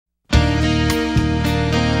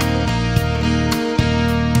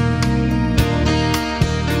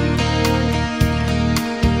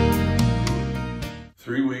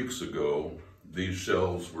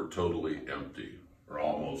shelves were totally empty, or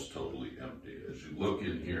almost totally empty. As you look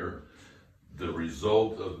in here, the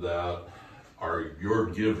result of that are your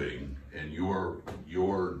giving and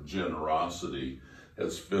your generosity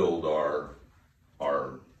has filled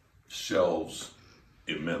our shelves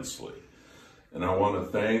immensely. And I want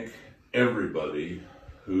to thank everybody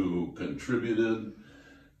who contributed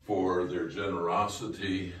for their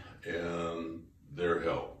generosity and their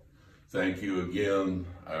help. Thank you again.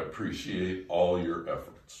 I appreciate all your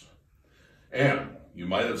efforts. And you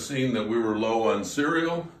might have seen that we were low on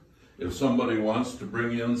cereal. If somebody wants to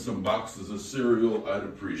bring in some boxes of cereal, I'd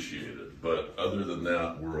appreciate it. But other than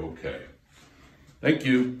that, we're okay. Thank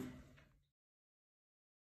you.